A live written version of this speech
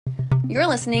You're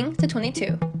listening to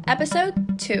 22,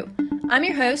 episode 2. I'm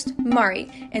your host, Mari,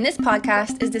 and this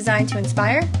podcast is designed to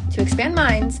inspire, to expand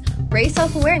minds, raise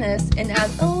self-awareness, and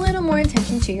add a little more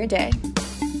intention to your day.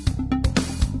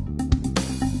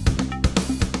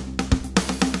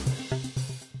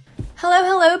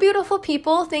 Hello, beautiful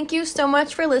people. Thank you so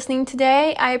much for listening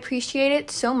today. I appreciate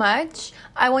it so much.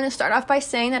 I want to start off by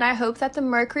saying that I hope that the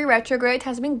Mercury retrograde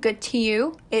has been good to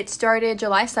you. It started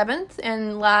July 7th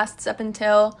and lasts up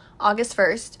until August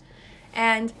 1st.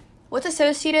 And what's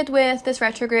associated with this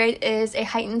retrograde is a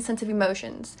heightened sense of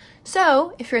emotions.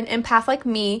 So, if you're an empath like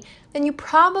me, then you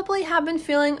probably have been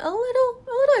feeling a little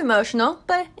emotional,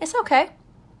 but it's okay.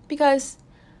 Because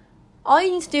all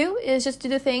you need to do is just do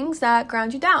the things that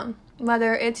ground you down.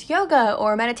 Whether it's yoga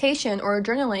or meditation or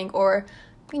journaling or,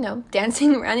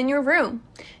 dancing around in your room.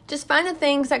 Just find the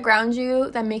things that ground you,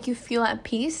 that make you feel at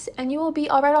peace, and you will be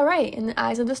all right in the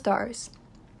eyes of the stars.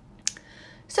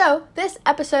 So, this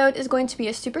episode is going to be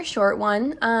a super short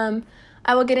one.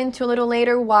 I will get into a little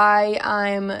later why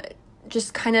I'm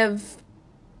just kind of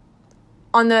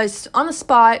on the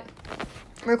spot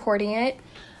recording it,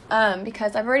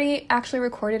 because I've already actually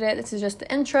recorded it. This is just the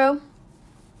intro.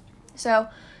 So,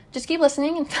 just keep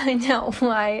listening and find out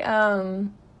why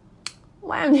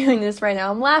I'm doing this right now.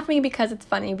 I'm laughing because it's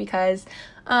funny, because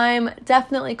I'm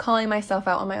definitely calling myself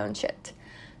out on my own shit.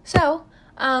 So,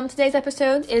 today's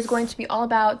episode is going to be all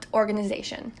about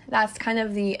organization. That's kind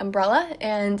of the umbrella,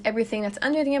 and everything that's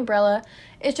under the umbrella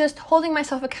is just holding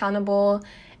myself accountable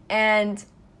and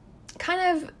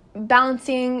kind of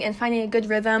balancing and finding a good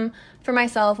rhythm for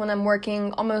myself when I'm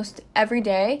working almost every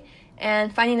day,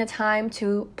 and finding the time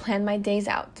to plan my days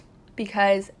out,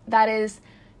 because that is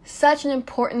such an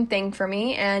important thing for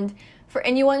me. And for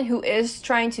anyone who is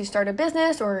trying to start a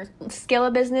business or scale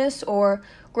a business or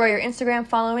grow your Instagram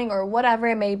following or whatever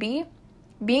it may be,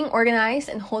 being organized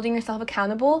and holding yourself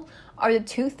accountable are the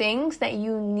two things that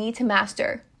you need to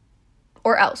master,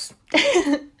 or else.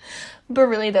 But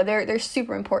really though, they're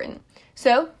super important.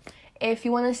 So if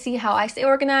you want to see how I stay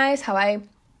organized, how I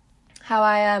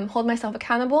hold myself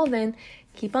accountable, then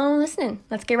keep on listening.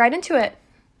 Let's get right into it.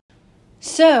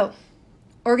 So,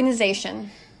 organization.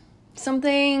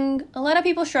 Something a lot of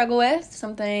people struggle with,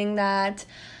 something that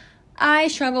I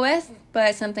struggle with,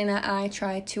 but something that I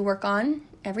try to work on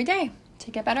every day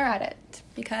to get better at it,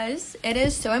 because it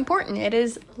is so important. It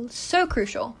is so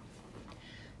crucial.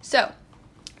 So,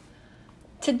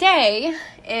 today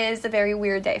is a very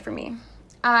weird day for me.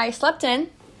 I slept in.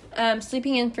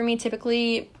 Sleeping in for me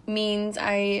typically means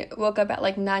I woke up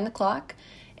at 9 o'clock,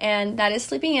 and that is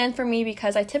sleeping in for me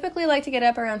because I typically like to get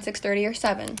up around 6:30 or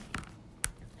 7.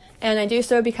 And I do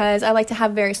so because I like to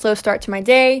have a very slow start to my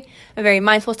day, a very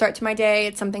mindful start to my day.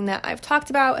 It's something that I've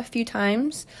talked about a few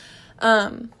times.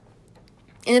 And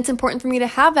it's important for me to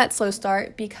have that slow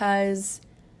start because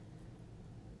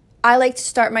I like to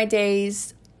start my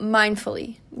days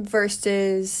mindfully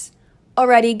versus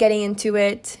already getting into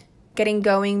it, getting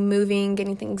going, moving,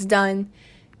 getting things done.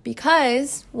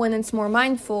 Because when it's more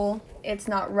mindful, it's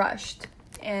not rushed.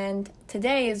 And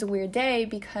today is a weird day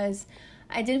because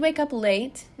I did wake up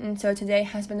late, and so today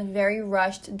has been a very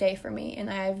rushed day for me, and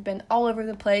I've been all over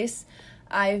the place.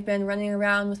 I've been running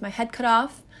around with my head cut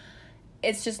off.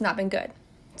 It's just not been good.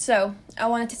 So I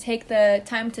wanted to take the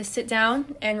time to sit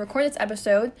down and record this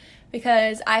episode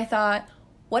because I thought,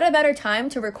 what a better time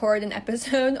to record an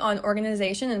episode on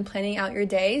organization and planning out your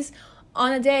days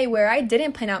on a day where I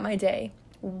didn't plan out my day.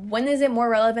 When is it more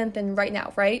relevant than right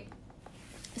now, right?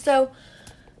 So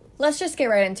let's just get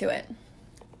right into it.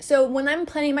 So when I'm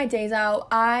planning my days out,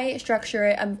 I structure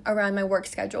it around my work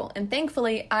schedule. And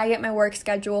thankfully, I get my work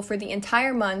schedule for the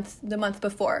entire month, the month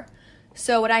before.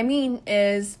 So what I mean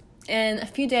is, in a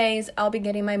few days, I'll be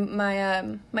getting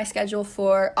my schedule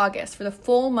for August, for the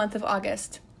full month of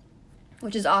August,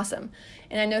 which is awesome.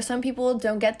 And I know some people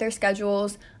don't get their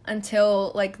schedules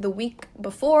until the week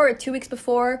before or 2 weeks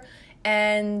before,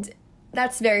 and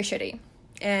that's very shitty.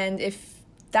 And if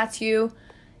that's you,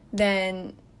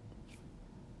 then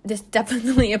this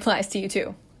definitely applies to you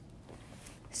too.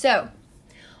 So,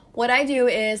 what I do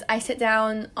is I sit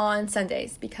down on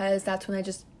Sundays because that's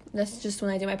just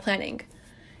when I do my planning.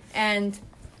 And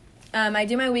I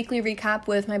do my weekly recap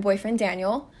with my boyfriend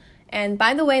Daniel. And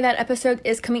by the way, that episode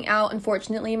is coming out.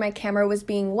 Unfortunately, my camera was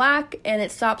being whack and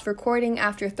it stopped recording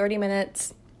after 30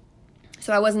 minutes.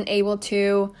 So I wasn't able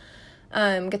to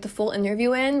get the full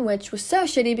interview in, which was so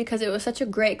shitty because it was such a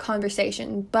great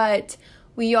conversation. But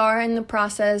we are in the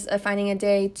process of finding a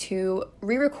day to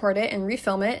re-record it and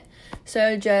refilm it.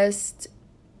 So just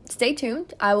stay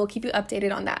tuned. I will keep you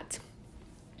updated on that.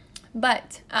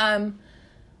 But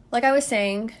like I was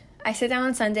saying, I sit down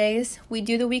on Sundays, we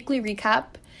do the weekly recap,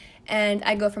 and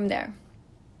I go from there.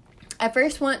 I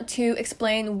first want to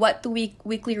explain what the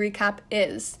weekly recap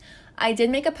is. I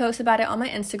did make a post about it on my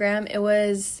Instagram. It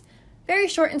was very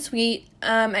short and sweet.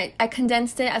 I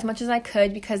condensed it as much as I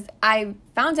could because I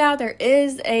found out there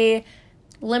is a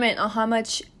limit on how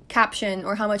much caption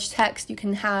or how much text you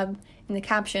can have in the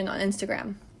caption on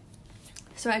Instagram.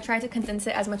 So I tried to condense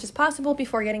it as much as possible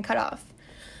before getting cut off.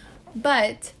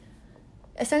 But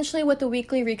essentially what the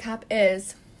weekly recap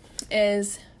is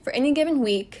for any given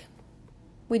week,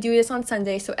 we do this on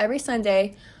Sunday. So every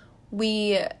Sunday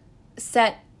we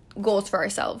set goals for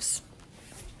ourselves.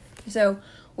 So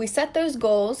we set those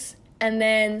goals, and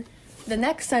then the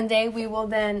next Sunday we will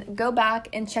then go back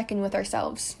and check in with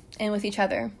ourselves and with each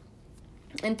other.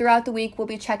 And throughout the week we'll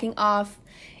be checking off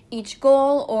each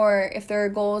goal, or if there are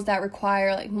goals that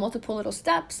require like multiple little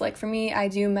steps. Like for me, I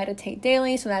do meditate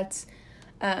daily, so that's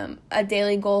a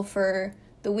daily goal for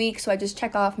the week. So I just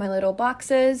check off my little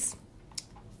boxes,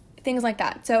 things like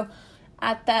that. So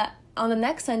on the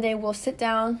next Sunday, we'll sit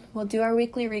down, we'll do our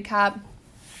weekly recap,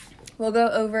 we'll go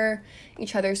over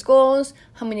each other's goals,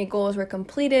 how many goals were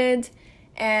completed,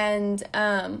 and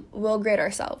we'll grade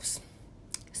ourselves.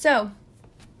 So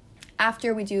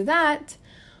after we do that,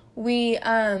 we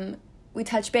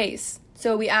touch base.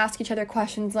 So we ask each other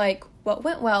questions like, what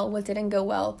went well, what didn't go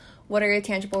well, what are your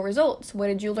tangible results, what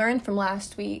did you learn from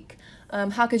last week,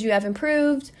 how could you have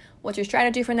improved, what's your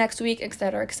strategy for next week,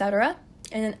 etc., etc.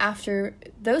 And then after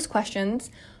those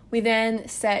questions, we then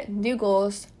set new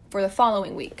goals for the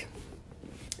following week.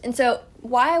 And so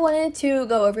why I wanted to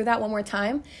go over that one more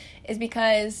time is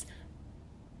because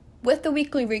with the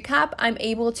weekly recap, I'm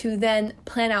able to then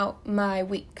plan out my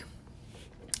week.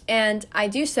 And I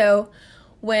do so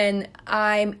when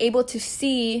I'm able to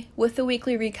see with the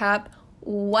weekly recap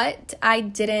what I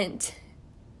didn't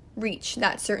reach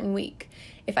that certain week.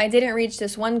 If I didn't reach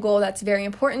this one goal that's very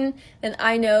important, then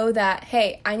I know that,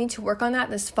 hey, I need to work on that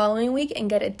this following week and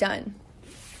get it done.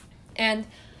 And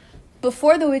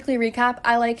before the weekly recap,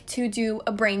 I like to do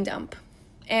a brain dump.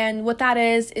 And what that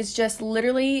is just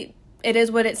literally, it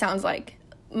is what it sounds like.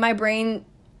 My brain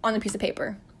on a piece of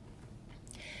paper.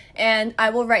 And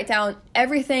I will write down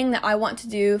everything that I want to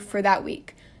do for that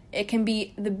week. It can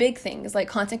be the big things like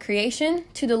content creation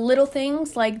to the little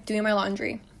things like doing my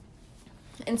laundry.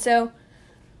 And so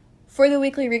for the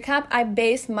weekly recap, I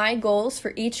base my goals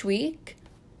for each week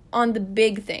on the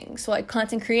big things. So like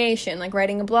content creation, like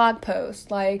writing a blog post,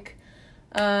 like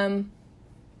anything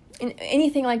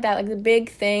like that, like the big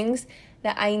things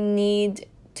that I need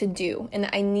to do and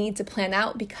that I need to plan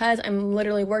out because I'm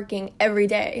literally working every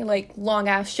day, like long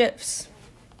ass shifts.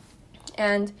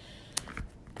 And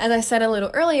as I said a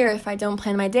little earlier, if I don't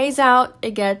plan my days out,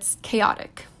 it gets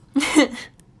chaotic.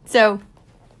 So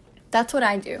that's what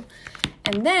I do.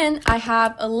 And then I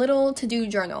have a little to-do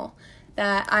journal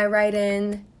that I write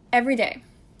in every day.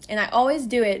 And I always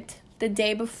do it the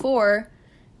day before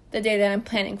the day that I'm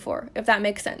planning for, if that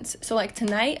makes sense. So like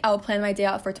tonight, I'll plan my day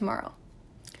out for tomorrow.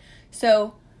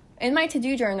 So in my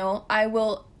to-do journal, I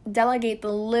will delegate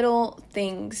the little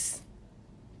things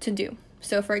to do.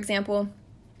 So for example,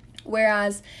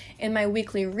 whereas in my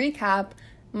weekly recap,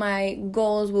 my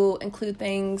goals will include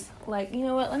things like, you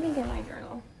know what, let me get my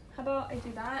journal. How about I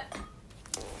do that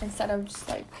instead of just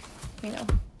like,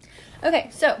 Okay,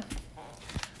 so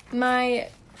my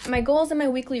goals in my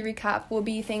weekly recap will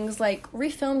be things like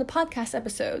refilm the podcast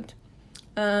episode,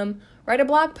 write a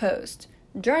blog post,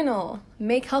 journal,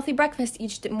 make healthy breakfast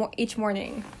each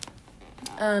morning,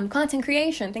 content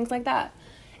creation, things like that.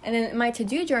 And then in my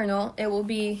to-do journal, it will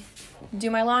be do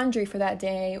my laundry for that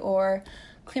day, or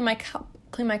clean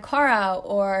my car out,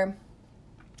 or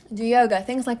do yoga,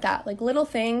 things like that. Like little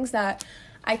things that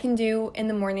I can do in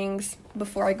the mornings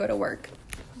before I go to work.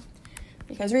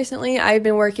 Because recently I've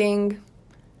been working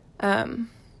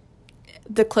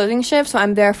the closing shift, so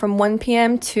I'm there from 1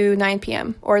 p.m. to 9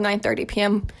 p.m. or 9:30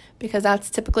 p.m. because that's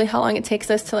typically how long it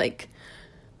takes us to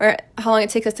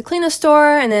clean the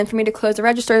store, and then for me to close the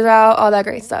registers out, all that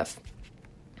great stuff.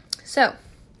 So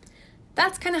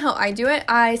that's kind of how I do it.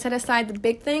 I set aside the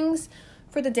big things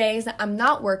for the days that I'm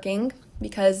not working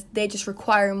because they just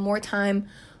require more time,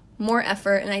 more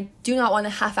effort, and I do not want to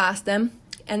half-ass them.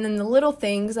 And then the little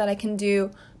things that I can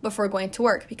do before going to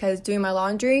work, because doing my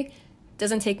laundry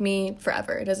doesn't take me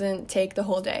forever. It doesn't take the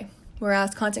whole day.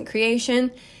 Whereas content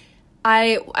creation,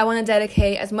 I want to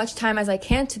dedicate as much time as I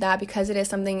can to that because it is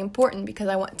something important, because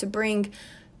I want to bring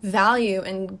value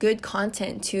and good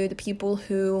content to the people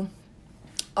who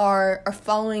are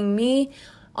following me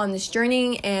on this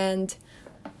journey, and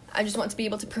I just want to be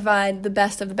able to provide the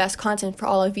best of the best content for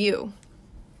all of you.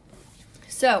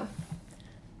 So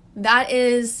that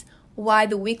is why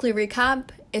the weekly recap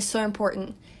is so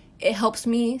important. It helps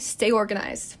me stay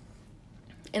organized.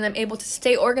 And I'm able to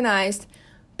stay organized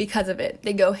because of it.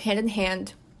 They go hand in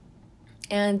hand.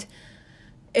 And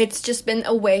it's just been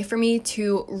a way for me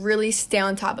to really stay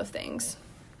on top of things.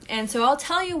 And so I'll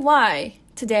tell you why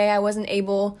today I wasn't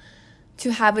able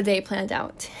to have a day planned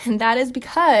out. And that is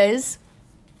because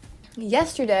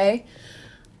yesterday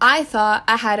I thought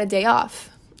I had a day off.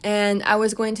 And I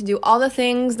was going to do all the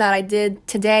things that I did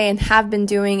today and have been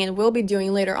doing and will be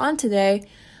doing later on today.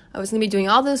 I was going to be doing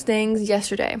all those things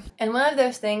yesterday. And one of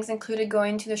those things included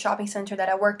going to the shopping center that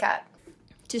I work at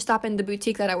to stop in the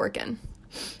boutique that I work in.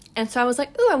 And so I was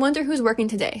like, ooh, I wonder who's working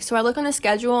today. So I look on the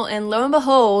schedule and lo and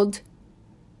behold,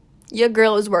 your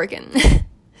girl is working.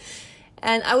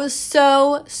 And I was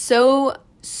so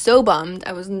bummed.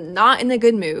 I was not in a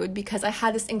good mood because I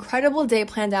had this incredible day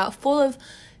planned out full of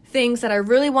things that I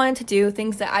really wanted to do,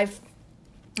 things that I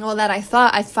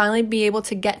thought I'd finally be able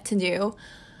to get to do.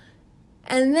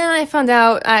 And then I found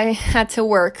out I had to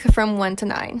work from 1 to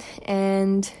 9.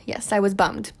 And yes, I was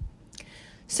bummed.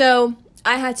 So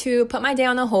I had to put my day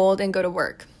on a hold and go to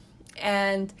work.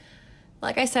 And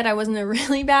like I said, I was in a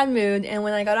really bad mood. And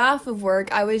when I got off of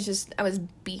work, I was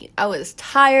beat. I was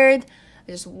tired.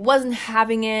 I just wasn't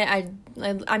having it.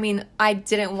 I mean, I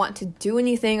didn't want to do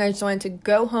anything. I just wanted to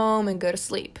go home and go to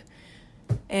sleep.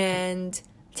 And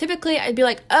typically I'd be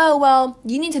like, oh, well,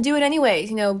 you need to do it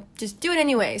anyways. Just do it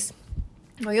anyways.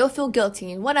 Or you'll feel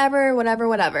guilty and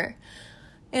whatever.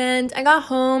 And I got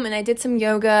home and I did some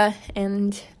yoga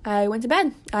and I went to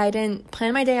bed. I didn't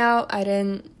plan my day out. I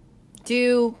didn't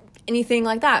do anything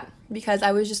like that because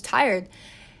I was just tired.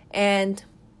 And,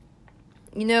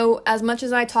 as much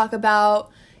as I talk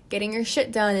about getting your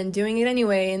shit done and doing it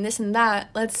anyway and this and that,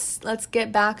 let's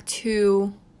get back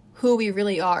to who we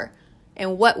really are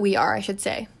and what we are, I should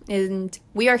say. And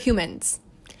we are humans.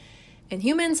 And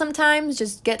humans sometimes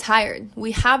just get tired.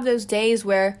 We have those days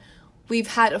where we've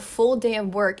had a full day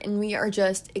of work and we are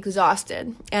just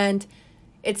exhausted. And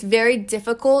it's very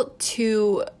difficult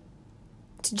to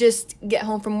just get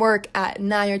home from work at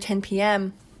 9 or 10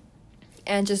 p.m.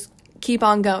 and just keep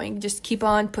on going, just keep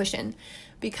on pushing.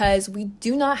 Because we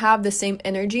do not have the same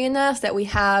energy in us that we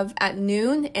have at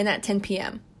noon and at 10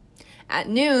 p.m. At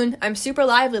noon, I'm super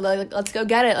lively, like, let's go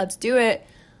get it, let's do it.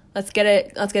 Let's get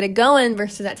it going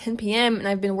versus at 10 p.m. and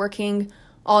I've been working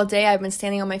all day. I've been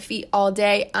standing on my feet all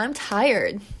day. I'm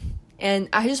tired and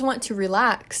I just want to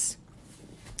relax.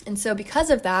 And so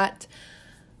because of that,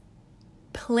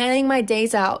 planning my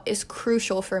days out is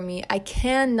crucial for me. I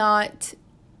cannot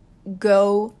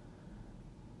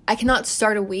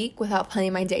start a week without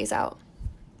planning my days out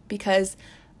because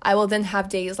I will then have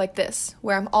days like this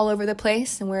where I'm all over the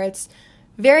place and where it's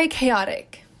very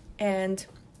chaotic. And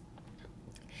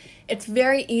it's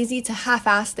very easy to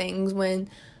half-ass things when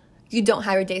you don't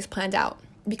have your days planned out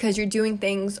because you're doing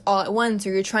things all at once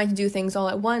or you're trying to do things all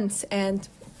at once and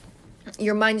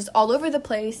your mind is all over the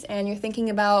place and you're thinking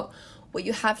about what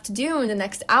you have to do in the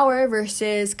next hour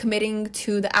versus committing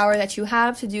to the hour that you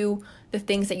have to do the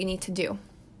things that you need to do.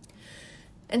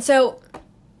 And so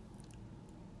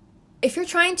if you're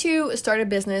trying to start a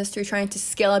business, you're trying to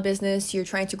scale a business, you're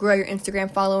trying to grow your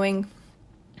Instagram following,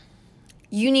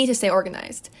 you need to stay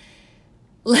organized.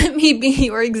 Let me be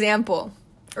your example,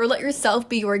 or let yourself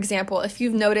be your example. If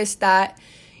you've noticed that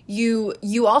you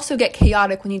also get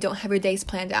chaotic when you don't have your days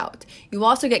planned out. You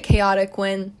also get chaotic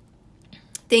when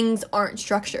things aren't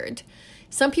structured.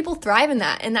 Some people thrive in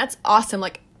that, and that's awesome.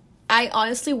 Like, I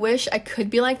honestly wish I could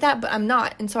be like that, but I'm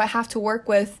not. And so I have to work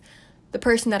with the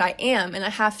person that I am, and I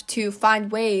have to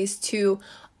find ways to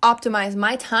optimize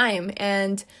my time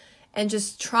and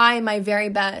just try my very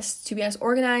best to be as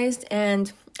organized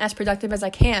and as productive as I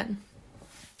can.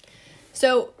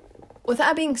 So with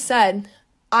that being said,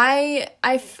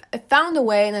 I've found a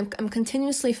way, and I'm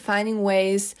continuously finding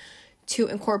ways to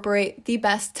incorporate the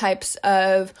best types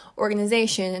of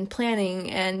organization and planning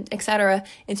and etc.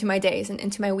 into my days and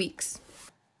into my weeks.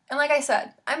 And like I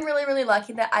said, I'm really, really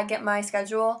lucky that I get my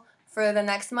schedule for the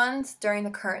next month during the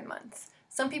current month.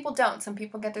 Some people don't. Some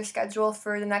people get their schedule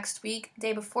for the next week, the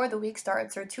day before the week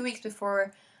starts, or 2 weeks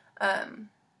before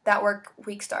that work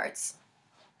week starts.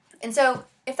 And so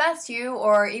if that's you,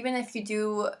 or even if you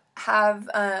do have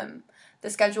the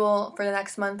schedule for the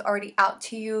next month already out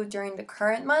to you during the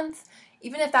current month,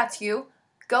 even if that's you,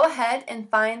 go ahead and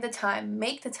find the time,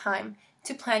 make the time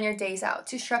to plan your days out,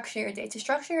 to structure your day, to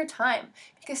structure your time,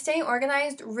 because staying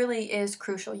organized really is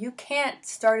crucial. You can't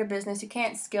start a business, you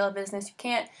can't scale a business, you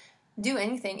can't do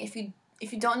anything if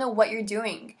you don't know what you're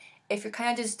doing, if you're kind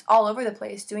of just all over the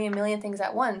place doing a million things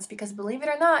at once, because believe it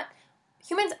or not,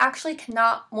 humans actually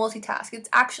cannot multitask. It's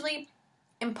actually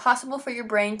impossible for your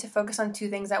brain to focus on two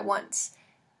things at once.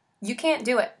 You can't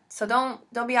do it. So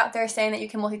don't be out there saying that you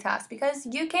can multitask, because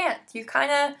you can't. You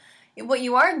kind of, what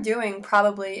you are doing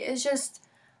probably is just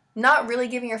not really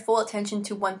giving your full attention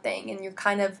to one thing, and you're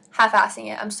kind of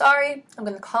half-assing it. I'm sorry, I'm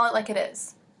going to call it like it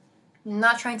is. I'm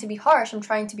not trying to be harsh, I'm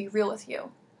trying to be real with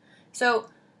you. So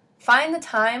find the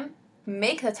time,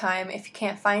 make the time. If you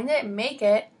can't find it, make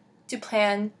it, to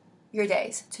plan your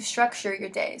days, to structure your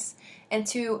days, and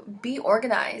to be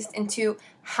organized, and to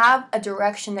have a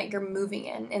direction that you're moving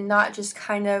in, and not just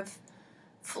kind of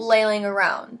flailing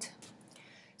around.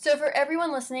 So for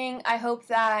everyone listening, I hope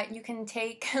that you can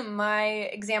take my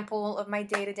example of my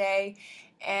day-to-day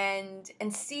and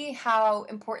see how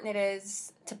important it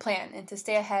is to plan and to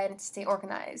stay ahead and to stay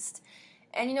organized.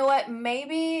 And you know what?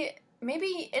 Maybe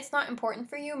it's not important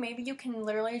for you. Maybe you can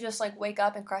literally just like wake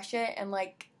up and crush it and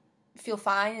like feel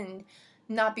fine and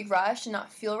not be rushed and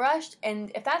not feel rushed.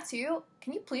 And if that's you,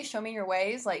 can you please show me your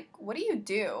ways? Like, what do you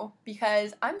do?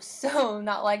 Because I'm so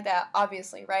not like that,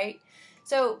 obviously, right?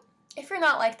 So if you're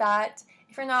not like that,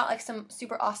 if you're not like some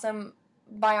super awesome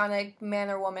bionic man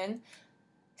or woman,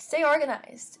 stay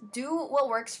organized. Do what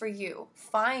works for you.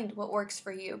 Find what works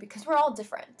for you, because we're all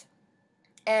different.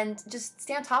 And just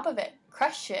stay on top of it.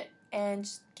 Crush it. And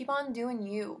just keep on doing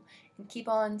you. And keep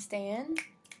on staying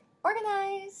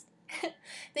organized.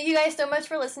 Thank you guys so much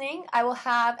for listening. I will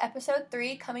have episode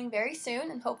 3 coming very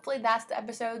soon, and hopefully that's the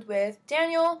episode with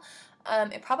Daniel.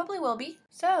 It probably will be.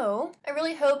 So I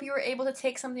really hope you were able to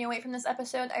take something away from this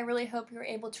episode. I really hope you were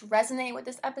able to resonate with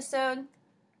this episode.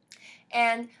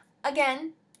 And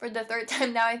again, for the 3rd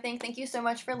time now, I think, thank you so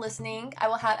much for listening. I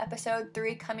will have episode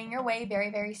 3 coming your way very,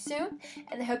 very soon.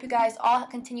 And I hope you guys all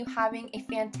continue having a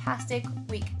fantastic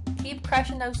week. Keep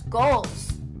crushing those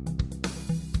goals.